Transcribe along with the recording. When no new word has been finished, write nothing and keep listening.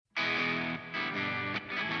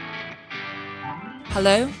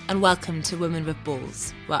Hello and welcome to Women with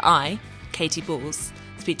Balls, where I, Katy Balls,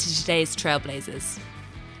 speak to today's trailblazers.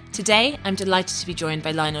 Today, I'm delighted to be joined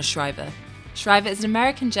by Lionel Shriver. Shriver is an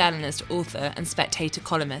American journalist, author, and Spectator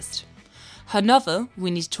columnist. Her novel,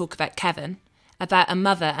 We Need to Talk About Kevin, about a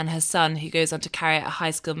mother and her son who goes on to carry out a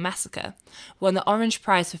high school massacre, won the Orange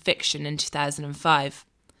Prize for Fiction in 2005.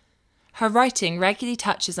 Her writing regularly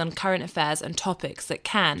touches on current affairs and topics that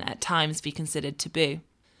can, at times, be considered taboo.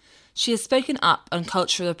 She has spoken up on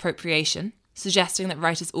cultural appropriation, suggesting that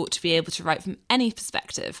writers ought to be able to write from any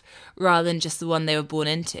perspective rather than just the one they were born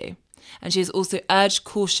into. And she has also urged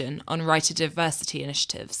caution on writer diversity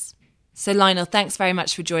initiatives. So Lionel, thanks very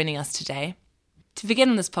much for joining us today. To begin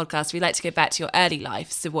on this podcast, we'd like to go back to your early life,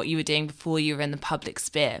 so what you were doing before you were in the public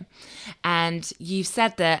sphere. And you've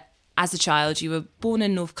said that as a child, you were born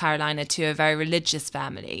in North Carolina to a very religious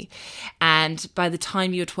family. And by the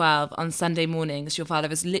time you were 12, on Sunday mornings, your father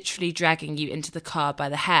was literally dragging you into the car by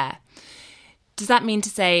the hair. Does that mean to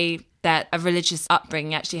say that a religious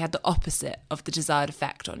upbringing actually had the opposite of the desired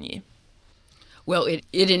effect on you? Well,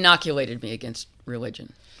 it inoculated me against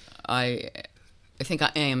religion. I think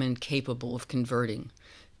I am incapable of converting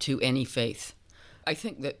to any faith. I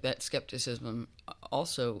think that skepticism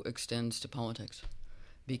also extends to politics,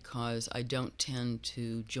 because I don't tend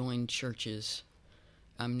to join churches.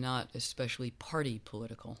 I'm not especially party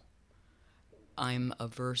political. I'm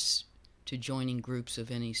averse to joining groups of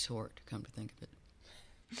any sort, come to think of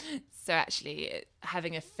it. So actually,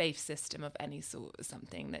 having a faith system of any sort is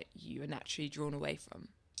something that you are naturally drawn away from?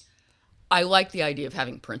 I like the idea of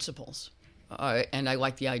having principles, and I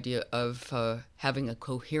like the idea of having a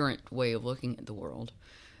coherent way of looking at the world,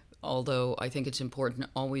 although I think it's important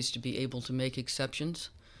always to be able to make exceptions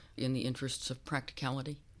in the interests of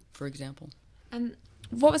practicality, for example. And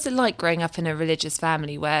what was it like growing up in a religious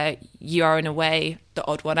family where you are, in a way, the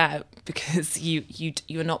odd one out because you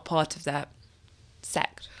are not part of that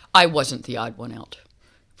sect? I wasn't the odd one out.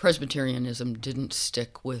 Presbyterianism didn't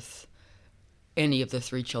stick with any of the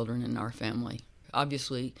three children in our family.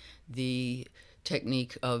 Obviously, the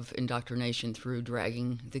technique of indoctrination through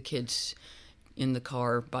dragging the kids in the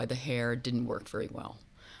car by the hair didn't work very well.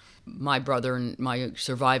 My brother and my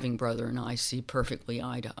surviving brother and I see perfectly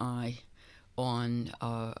eye to eye on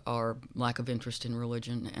our lack of interest in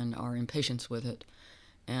religion and our impatience with it.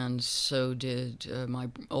 And so did my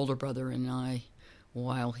older brother and I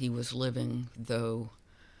while he was living, though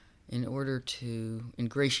in order to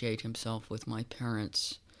ingratiate himself with my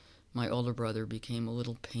parents, my older brother became a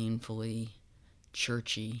little painfully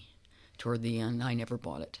churchy toward the end. I never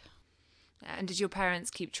bought it. And did your parents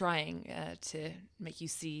keep trying to make you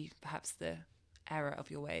see perhaps the error of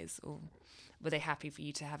your ways, or were they happy for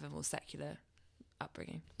you to have a more secular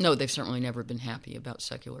upbringing? No, they've certainly never been happy about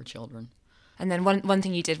secular children. And then one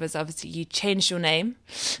thing you did was obviously you changed your name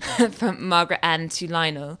from Margaret Ann to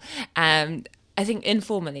Lionel. I think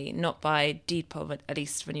informally, not by deed poll, but at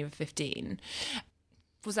least when you were 15.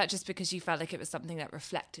 Was that just because you felt like it was something that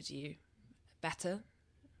reflected you better?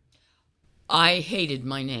 I hated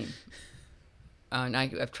my name. And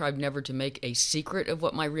I've tried never to make a secret of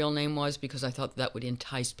what my real name was because I thought that would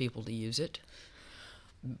entice people to use it.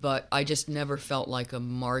 But I just never felt like a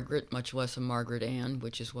Margaret, much less a Margaret Ann,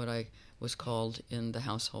 which is what I was called in the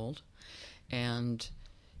household. And,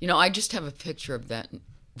 I just have a picture of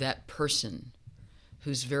that person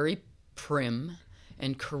who's very prim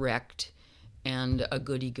and correct and a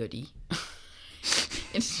goody-goody.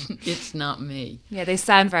 It's not me. Yeah, they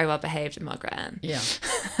sound very well behaved in Margaret Ann. Yeah.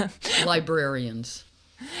 Librarians.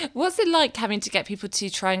 What's it like having to get people to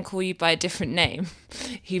try and call you by a different name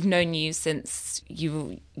who've known you since you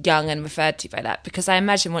were young and referred to by that? Because I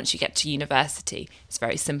imagine once you get to university, it's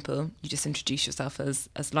very simple. You just introduce yourself as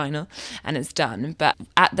Lionel and it's done. But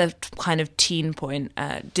at the kind of teen point,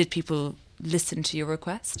 did people listen to your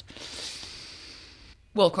request?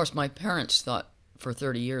 Well, of course, my parents thought for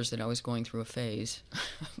 30 years that I was going through a phase,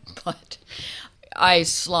 but I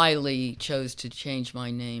slyly chose to change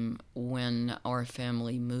my name when our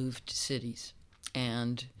family moved cities,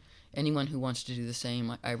 and anyone who wants to do the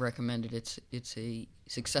same, I recommend it. It's a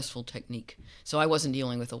successful technique. So I wasn't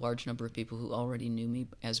dealing with a large number of people who already knew me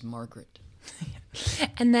as Margaret.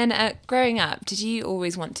 And then growing up, did you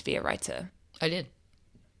always want to be a writer? I did,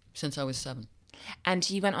 since I was 7. And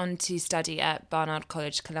you went on to study at Barnard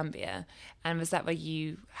College, Columbia. And was that where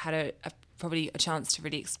you had probably a chance to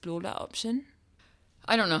really explore that option?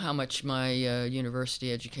 I don't know how much my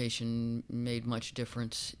university education made much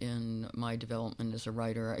difference in my development as a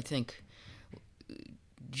writer. I think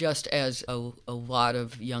just as a lot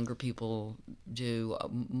of younger people do.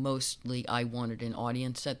 Mostly I wanted an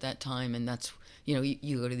audience at that time, and that's,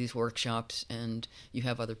 you go to these workshops and you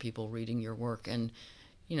have other people reading your work, and,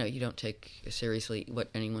 you don't take seriously what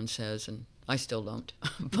anyone says, and I still don't.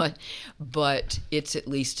 but it's at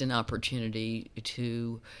least an opportunity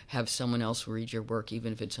to have someone else read your work,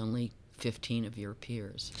 even if it's only 15 of your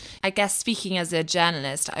peers. I guess speaking as a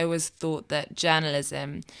journalist, I always thought that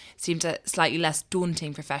journalism seemed a slightly less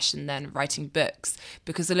daunting profession than writing books,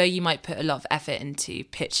 because although you might put a lot of effort into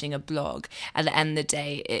pitching a blog, at the end of the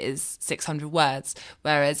day it is 600 words,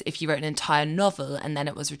 whereas if you wrote an entire novel and then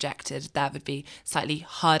it was rejected, that would be slightly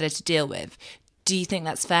harder to deal with. Do you think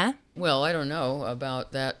that's fair? Well, I don't know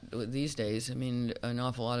about that these days. I mean, an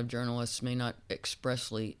awful lot of journalists may not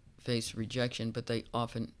expressly face rejection, but they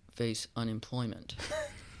often face unemployment.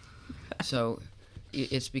 So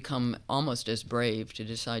it's become almost as brave to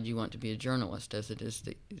decide you want to be a journalist as it is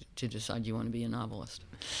to decide you want to be a novelist.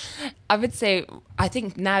 I would say, I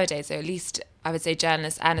think nowadays, or at least I would say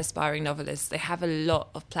journalists and aspiring novelists, they have a lot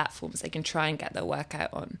of platforms they can try and get their work out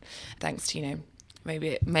on, thanks to,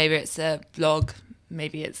 maybe it's a blog,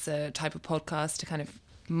 maybe it's a type of podcast to kind of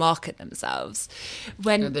market themselves.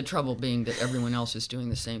 The trouble being that everyone else is doing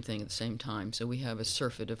the same thing at the same time, so we have a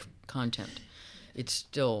surfeit of content. It's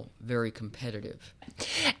still very competitive.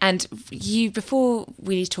 And before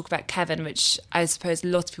we talk about Kevin, which I suppose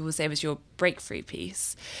lots of people say was your breakthrough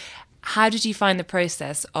piece, how did you find the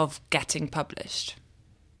process of getting published?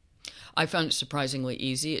 I found it surprisingly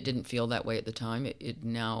easy. It didn't feel that way at the time. It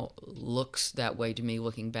now looks that way to me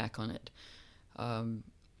looking back on it.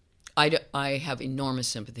 I have enormous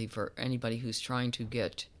sympathy for anybody who's trying to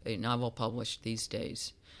get a novel published these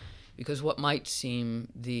days, because what might seem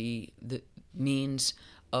the means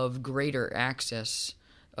of greater access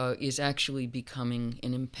is actually becoming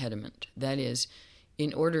an impediment. That is,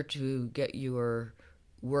 in order to get your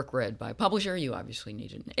work read by a publisher, you obviously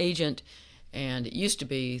need an agent, and it used to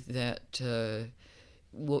be that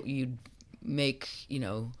you'd make,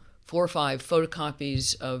 4 or 5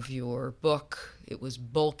 photocopies of your book. It was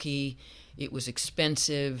bulky, it was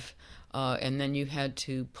expensive, and then you had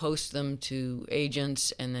to post them to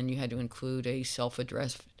agents, and then you had to include a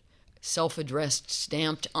self-addressed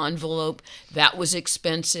stamped envelope. That was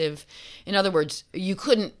expensive. In other words, you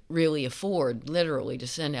couldn't really afford, literally, to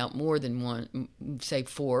send out more than one, say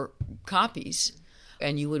 4 copies,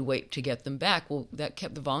 and you would wait to get them back. Well, that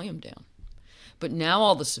kept the volume down. But now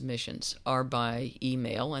all the submissions are by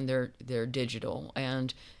email, and they're digital,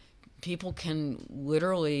 and people can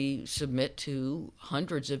literally submit to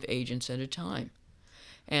hundreds of agents at a time.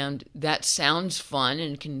 And that sounds fun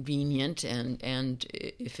and convenient and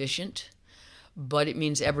efficient, but it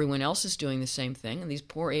means everyone else is doing the same thing, and these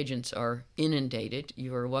poor agents are inundated.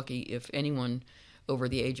 You're lucky if anyone over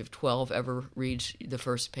the age of 12 ever reads the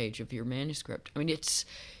first page of your manuscript. I mean,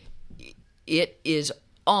 it is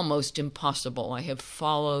almost impossible. I have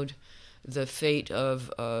followed the fate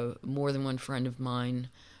of more than one friend of mine,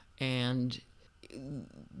 and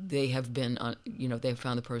they have been, they've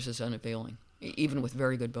found the process unavailing, even with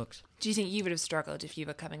very good books. Do you think you would have struggled if you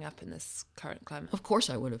were coming up in this current climate? Of course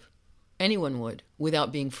I would have. Anyone would,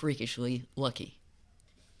 without being freakishly lucky.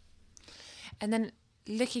 And then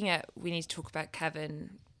looking at, we need to talk about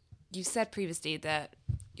Kevin. You said previously that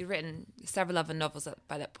you'd written several other novels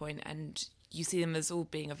by that point, and you see them as all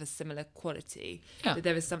being of a similar quality. Yeah. But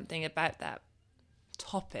there was something about that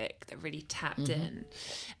topic that really tapped in.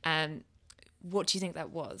 And what do you think that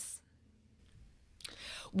was?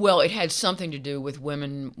 Well, it had something to do with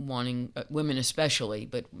women especially,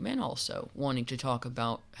 but men also, wanting to talk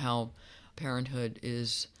about how parenthood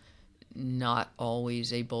is not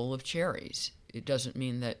always a bowl of cherries. It doesn't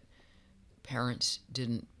mean that parents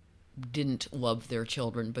didn't love their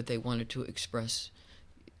children, but they wanted to express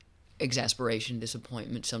exasperation,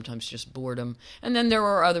 disappointment, sometimes just boredom. And then there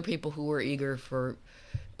were other people who were eager for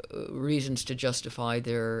reasons to justify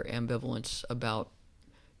their ambivalence about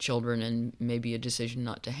children and maybe a decision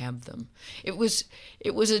not to have them. It was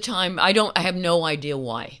a time, I have no idea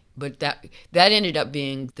why, but that ended up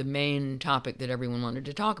being the main topic that everyone wanted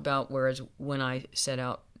to talk about, whereas when I set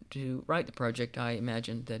out to write the project, I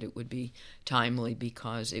imagined that it would be timely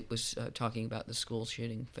because it was talking about the school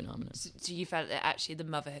shooting phenomenon. So you felt that actually the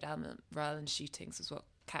motherhood element rather than shootings was what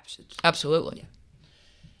captured? Absolutely.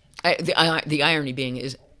 Yeah. The irony being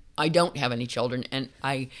is I don't have any children, and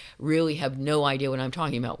I really have no idea what I'm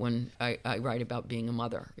talking about when I write about being a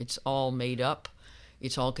mother. It's all made up.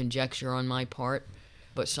 It's all conjecture on my part,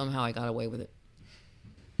 but somehow I got away with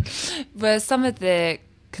it. Were some of the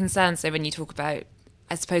concerns, so when you talk about,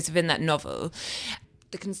 I suppose, within that novel,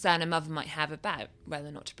 the concern a mother might have about whether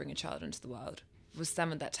or not to bring a child into the world, was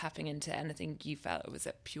some of that tapping into anything you felt, or was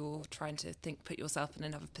it pure trying to put yourself in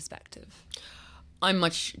another perspective? I'm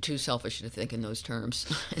much too selfish to think in those terms.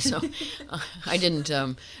 So I didn't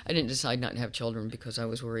decide not to have children because I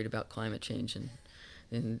was worried about climate change, and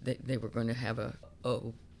they were going to have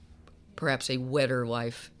perhaps a wetter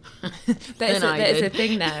life than I did. It's a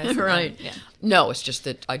thing now, right? Yeah. No, it's just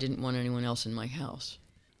that I didn't want anyone else in my house.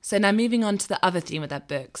 So now moving on to the other theme of that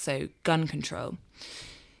book, so gun control.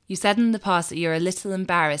 You said in the past that you're a little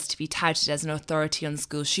embarrassed to be touted as an authority on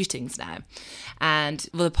school shootings now, and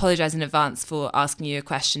will apologise in advance for asking you a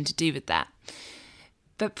question to do with that.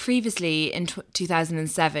 But previously, in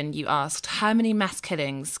 2007, you asked, how many mass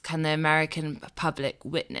killings can the American public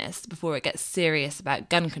witness before it gets serious about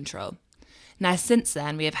gun control? Now, since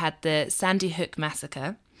then, we have had the Sandy Hook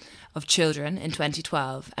massacre of children in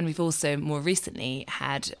 2012, and we've also more recently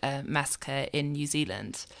had a massacre in New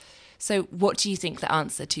Zealand. So what do you think the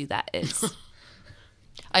answer to that is?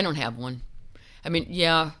 I don't have one. I mean,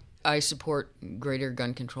 yeah, I support greater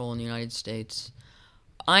gun control in the United States.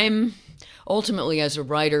 I'm ultimately, as a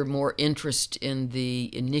writer, more interested in the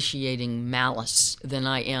initiating malice than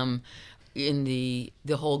I am in the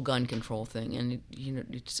whole gun control thing. And,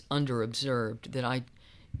 it's underobserved that I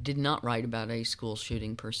did not write about a school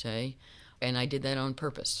shooting per se, and I did that on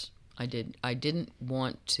purpose. I didn't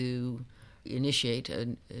want to initiate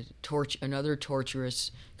another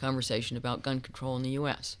torturous conversation about gun control in the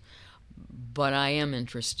U.S. But I am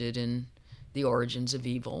interested in the origins of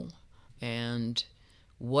evil and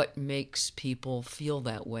what makes people feel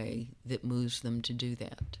that way that moves them to do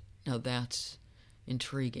that. Now that's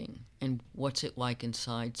intriguing. And what's it like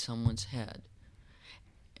inside someone's head?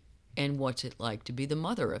 And what's it like to be the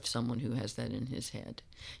mother of someone who has that in his head?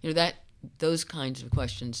 Those kinds of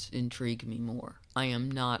questions intrigue me more. I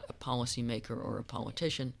am not a policymaker or a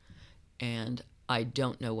politician, and I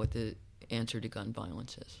don't know what the answer to gun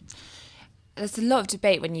violence is. There's a lot of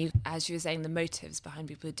debate when you, as you were saying, the motives behind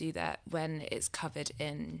people who do that when it's covered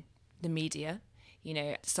in the media.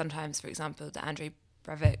 Sometimes, for example, the Andrew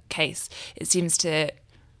Breivik case, it seems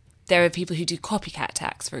there are people who do copycat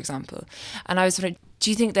attacks, for example. And I was wondering, do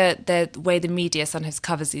you think that the way the media sometimes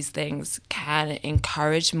covers these things can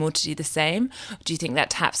encourage more to do the same? Do you think that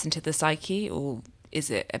taps into the psyche, or is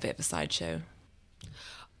it a bit of a sideshow?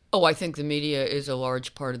 Oh, I think the media is a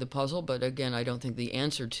large part of the puzzle, but again, I don't think the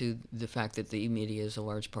answer to the fact that the media is a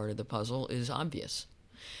large part of the puzzle is obvious.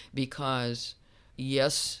 Because,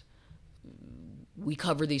 yes, we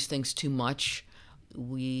cover these things too much.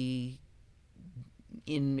 We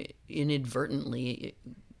inadvertently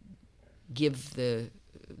give the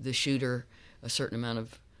shooter a certain amount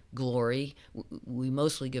of glory. We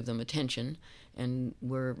mostly give them attention, and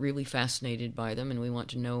we're really fascinated by them, and we want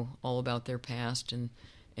to know all about their past and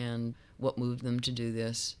what moved them to do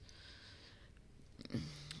this.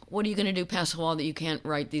 What are you going to do, pass a law that you can't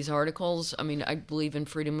write these articles? I mean, I believe in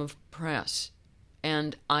freedom of press,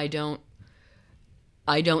 and I don't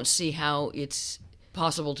see how it's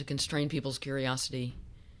possible to constrain people's curiosity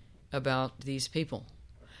about these people.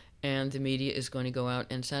 And the media is going to go out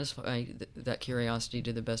and satisfy that curiosity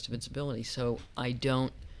to the best of its ability. So I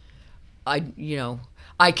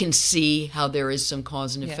can see how there is some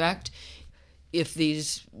cause and effect. If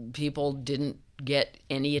these people didn't get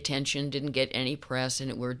any attention, didn't get any press,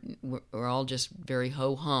 and we're all just very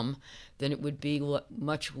ho-hum, then it would be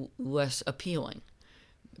much less appealing.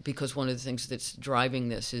 Because one of the things that's driving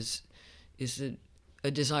this is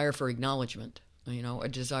a desire for acknowledgement. A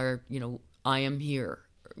desire, I am here.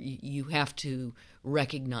 You have to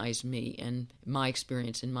recognize me and my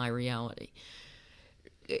experience and my reality.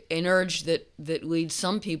 An urge that leads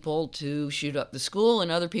some people to shoot up the school and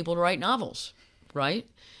other people to write novels, right?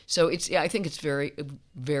 So I think it's very,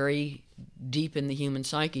 very deep in the human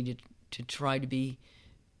psyche to try to be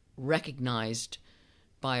recognized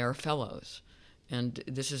by our fellows. And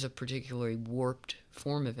this is a particularly warped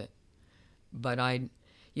form of it. But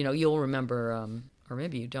you'll remember, or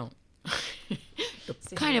maybe you don't,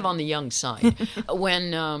 kind of on the young side,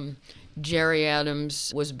 when Jerry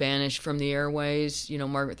Adams was banished from the airways,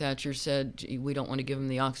 Margaret Thatcher said, we don't want to give him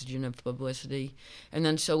the oxygen of publicity. And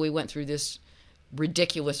then so we went through this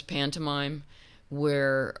ridiculous pantomime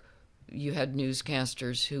where you had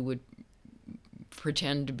newscasters who would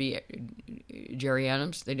pretend to be Jerry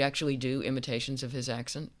Adams. They'd actually do imitations of his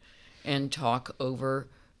accent and talk over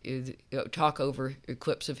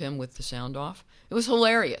clips of him with the sound off. It was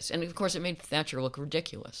hilarious, and of course it made Thatcher look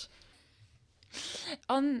ridiculous.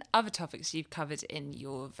 On other topics you've covered in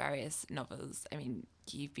your various novels, I mean,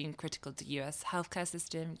 you've been critical to the US healthcare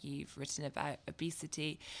system, you've written about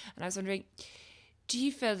obesity, and I was wondering, Do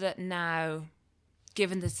you feel that now,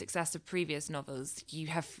 given the success of previous novels, you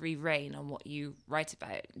have free rein on what you write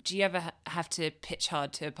about? Do you ever have to pitch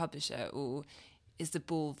hard to a publisher, or is the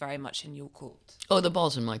ball very much in your court? Oh, the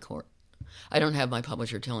ball's in my court. I don't have my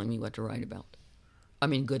publisher telling me what to write about. I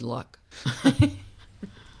mean, good luck.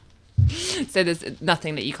 So there's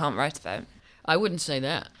nothing that you can't write about? I wouldn't say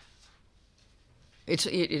that. It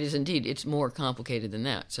is indeed, it's more complicated than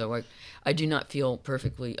that. So I do not feel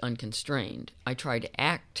perfectly unconstrained. I try to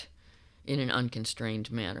act in an unconstrained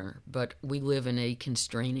manner, but we live in a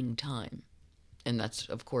constraining time. And that's,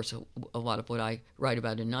 of course, a lot of what I write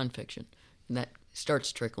about in nonfiction. And that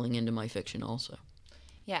starts trickling into my fiction also.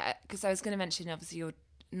 Yeah, because I was going to mention, obviously, your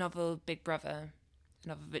novel Big Brother, a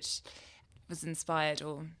novel which was inspired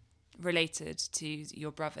or related to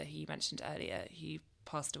your brother, who you mentioned earlier, who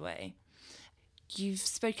passed away. You've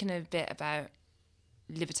spoken a bit about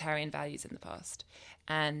libertarian values in the past,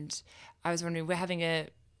 and I was wondering,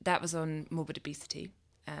 that was on morbid obesity,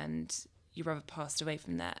 and your brother passed away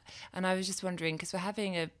from that. And I was just wondering, because we're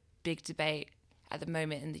having a big debate at the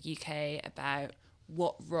moment in the UK about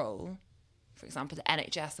what role, for example, the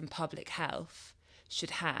NHS and public health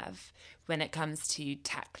should have when it comes to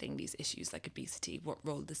tackling these issues like obesity, what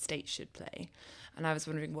role the state should play. And I was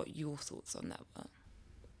wondering what your thoughts on that were.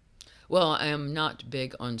 Well, I am not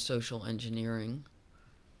big on social engineering.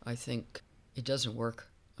 I think it doesn't work,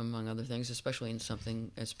 among other things, especially in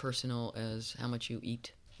something as personal as how much you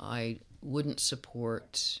eat. I wouldn't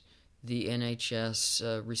support the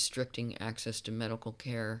NHS restricting access to medical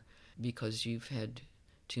care because you've had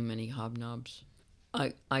too many hobnobs.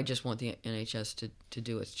 I just want the NHS to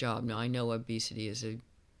do its job. Now, I know obesity is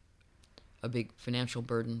a big financial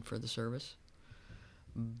burden for the service,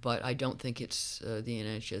 but I don't think it's the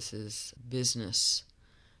NHS's business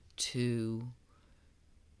to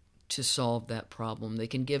solve that problem. They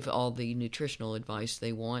can give all the nutritional advice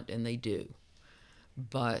they want, and they do.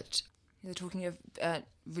 But you're talking of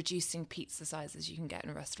reducing pizza sizes you can get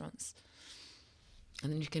in restaurants.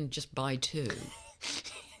 And then you can just buy two.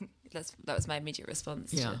 That was my immediate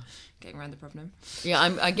response to getting around the problem. Yeah,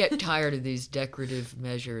 I get tired of these decorative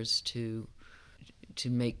measures to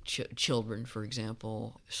make children, for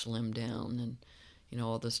example, slim down, and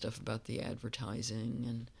all this stuff about the advertising,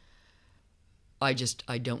 and I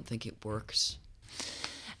don't think it works.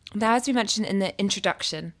 Now, as we mentioned in the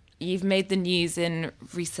introduction, you've made the news in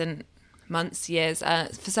recent months, years,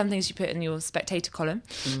 for some things you put in your Spectator column.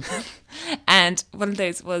 Mm-hmm. And one of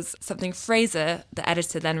those was something Fraser, the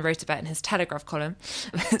editor, then wrote about in his Telegraph column,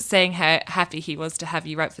 saying how happy he was to have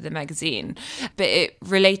you write for the magazine. But it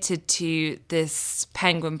related to this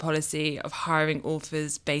Penguin policy of hiring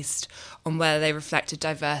authors based on whether they reflect a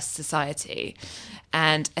diverse society.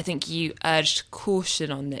 And I think you urged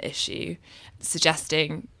caution on the issue,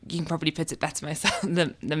 suggesting, you can probably put it better myself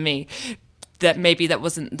than me, that maybe that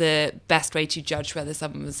wasn't the best way to judge whether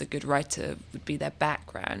someone was a good writer, would be their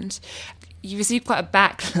background. You received quite a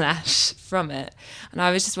backlash from it. And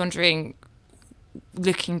I was just wondering,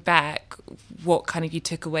 looking back, what kind of you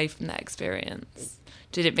took away from that experience?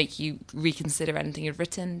 Did it make you reconsider anything you'd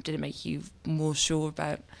written? Did it make you more sure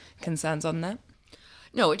about concerns on that?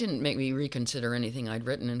 No, it didn't make me reconsider anything I'd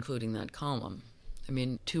written, including that column. I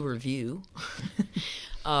mean, to review,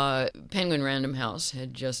 Penguin Random House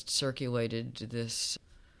had just circulated this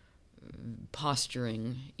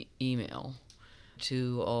posturing email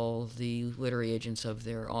to all the literary agents of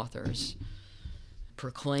their authors,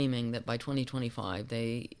 proclaiming that by 2025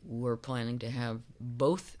 they were planning to have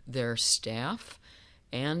both their staff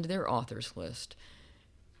and their authors list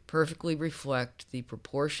perfectly reflect the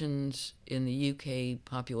proportions in the UK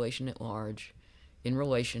population at large in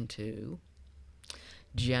relation to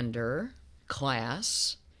gender,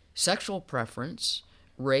 class, sexual preference,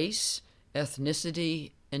 race,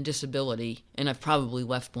 ethnicity, and disability, and I've probably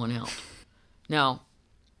left one out. Now,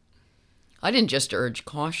 I didn't just urge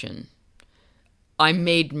caution. I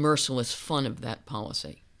made merciless fun of that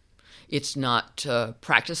policy. It's not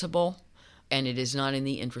practicable, and it is not in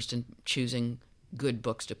the interest in choosing good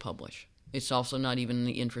books to publish. It's also not even in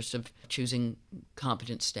the interest of choosing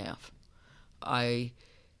competent staff. I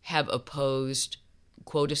have opposed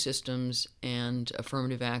quota systems and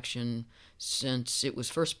affirmative action since it was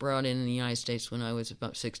first brought in the United States when I was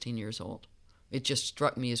about 16 years old. It just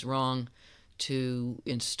struck me as wrong to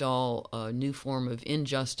install a new form of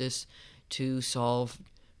injustice to solve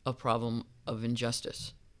a problem of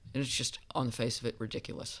injustice. And it's just, on the face of it,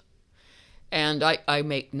 ridiculous. And I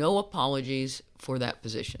make no apologies for that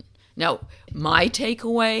position. Now, my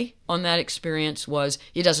takeaway on that experience was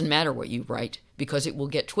it doesn't matter what you write because it will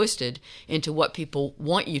get twisted into what people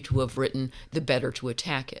want you to have written, the better to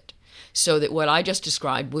attack it. So that what I just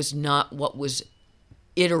described was not what was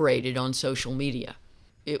iterated on social media.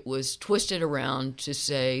 It was twisted around to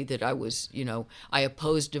say that I was, I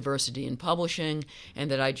opposed diversity in publishing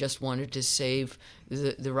and that I just wanted to save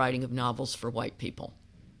the writing of novels for white people.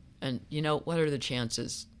 And, what are the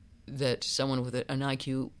chances that someone with an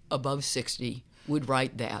IQ above 60 would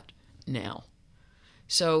write that now?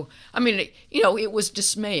 So, it was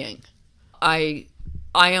dismaying. I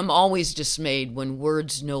am always dismayed when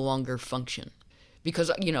words no longer function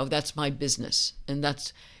because, that's my business. And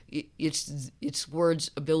it's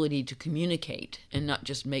words' ability to communicate and not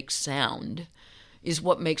just make sound is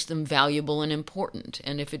what makes them valuable and important.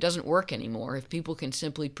 And if it doesn't work anymore, if people can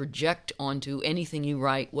simply project onto anything you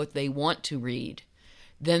write what they want to read,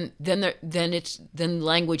 then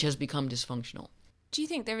language has become dysfunctional. Do you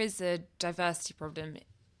think there is a diversity problem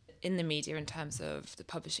in the media in terms of the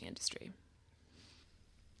publishing industry?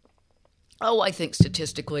 Oh, I think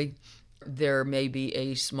statistically there may be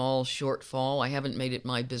a small shortfall. I haven't made it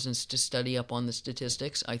my business to study up on the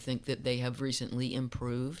statistics. I think that they have recently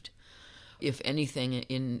improved. If anything,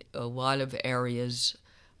 in a lot of areas,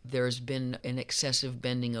 there's been an excessive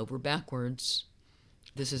bending over backwards.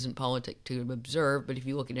 This isn't politics to observe, but if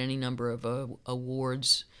you look at any number of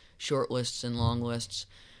awards, short lists and long lists,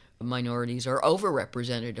 minorities are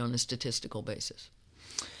overrepresented on a statistical basis.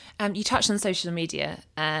 You touched on social media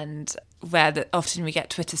and where often we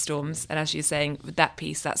get Twitter storms. And as you're saying, with that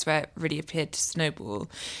piece, that's where it really appeared to snowball.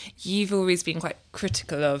 You've always been quite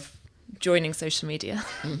critical of joining social media.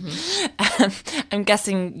 Mm-hmm. I'm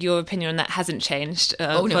guessing your opinion on that hasn't changed.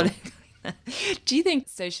 No. Do you think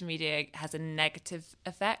social media has a negative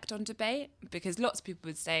effect on debate? Because lots of people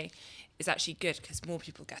would say it's actually good because more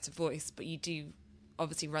people get a voice, but you do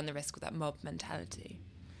obviously run the risk with that mob mentality.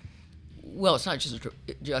 Well, it's not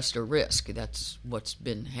just a risk. That's what's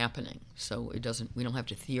been happening. So we don't have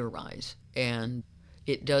to theorize. And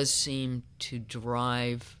it does seem to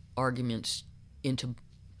drive arguments into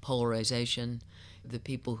polarization. The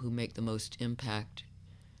people who make the most impact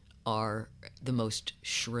are the most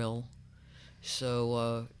shrill.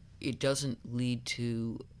 So it doesn't lead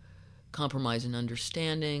to compromise and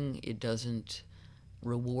understanding. It doesn't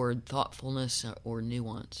reward thoughtfulness or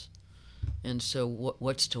nuance. And so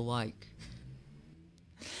what's to like?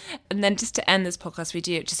 And then just to end this podcast, we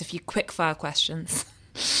do just a few quick fire questions.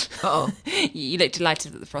 Uh-oh. You look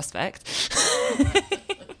delighted at the prospect.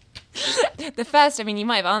 The first, you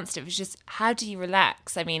might have answered it, was just how do you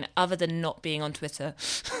relax? Other than not being on Twitter.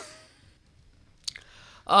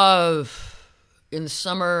 In the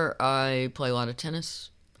summer, I play a lot of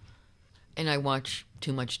tennis, and I watch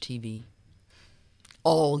too much TV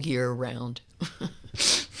all year round.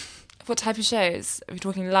 What type of shows? Are we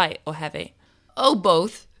talking light or heavy? Oh,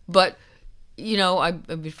 both. But,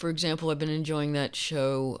 for example, I've been enjoying that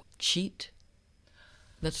show, Cheat.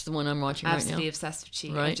 That's the one I'm watching right now. Absolutely obsessed with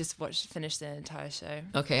Cheat. Right? I just finished the entire show.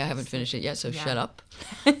 Okay, I haven't finished it yet, so Shut up.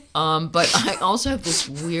 But I also have this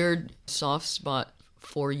weird soft spot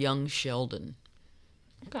for young Sheldon.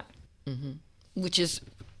 Okay. Mm-hmm. Which is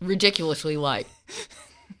ridiculously light.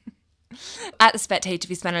 At The Spectator,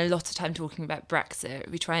 we spend a lot of time talking about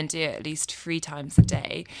Brexit. We try and do it at least 3 times a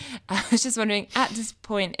day. I was just wondering, at this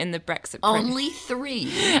point in the Brexit... Only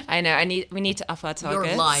 3? I know, we need to up our targets.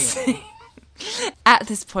 You're lying. At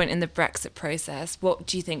this point in the Brexit process, what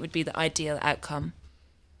do you think would be the ideal outcome?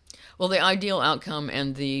 Well, the ideal outcome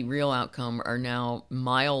and the real outcome are now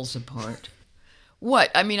miles apart.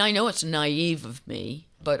 What? I know it's naive of me,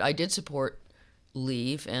 but I did support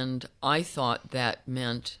leave, and I thought that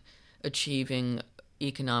meant achieving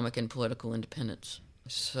economic and political independence.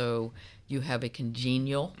 So you have a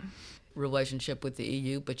congenial relationship with the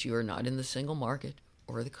EU, but you are not in the single market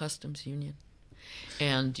or the customs union.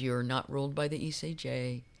 And you're not ruled by the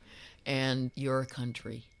ECJ, and you're a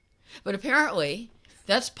country. But apparently,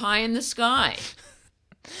 that's pie in the sky.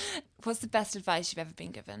 What's the best advice you've ever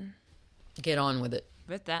been given? Get on with it.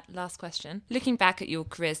 With that, last question. Looking back at your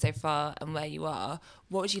career so far and where you are,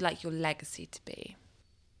 what would you like your legacy to be?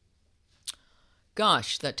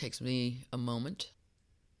 Gosh, that takes me a moment.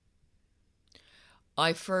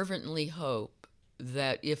 I fervently hope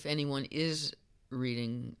that if anyone is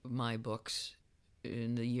reading my books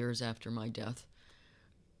in the years after my death,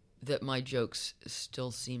 that my jokes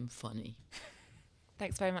still seem funny.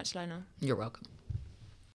 Thanks very much, Lionel. You're welcome.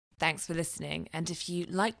 Thanks for listening. And if you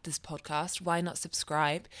liked this podcast, why not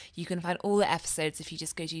subscribe? You can find all the episodes if you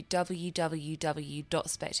just go to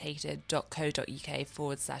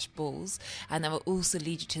www.spectator.co.uk/balls. And that will also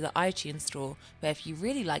lead you to the iTunes store, where if you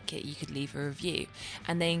really like it, you could leave a review.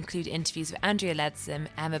 And they include interviews with Andrea Leadsom,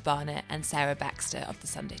 Emma Barnett, and Sarah Baxter of the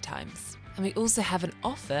Sunday Times. And we also have an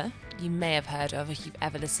offer you may have heard of if you've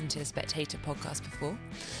ever listened to a Spectator podcast before.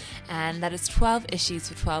 And that is 12 issues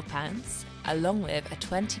for £12, along with a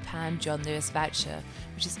 £20 John Lewis voucher,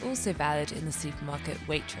 which is also valid in the supermarket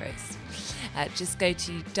Waitrose. Just go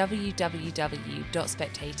to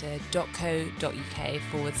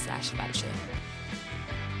www.spectator.co.uk/voucher.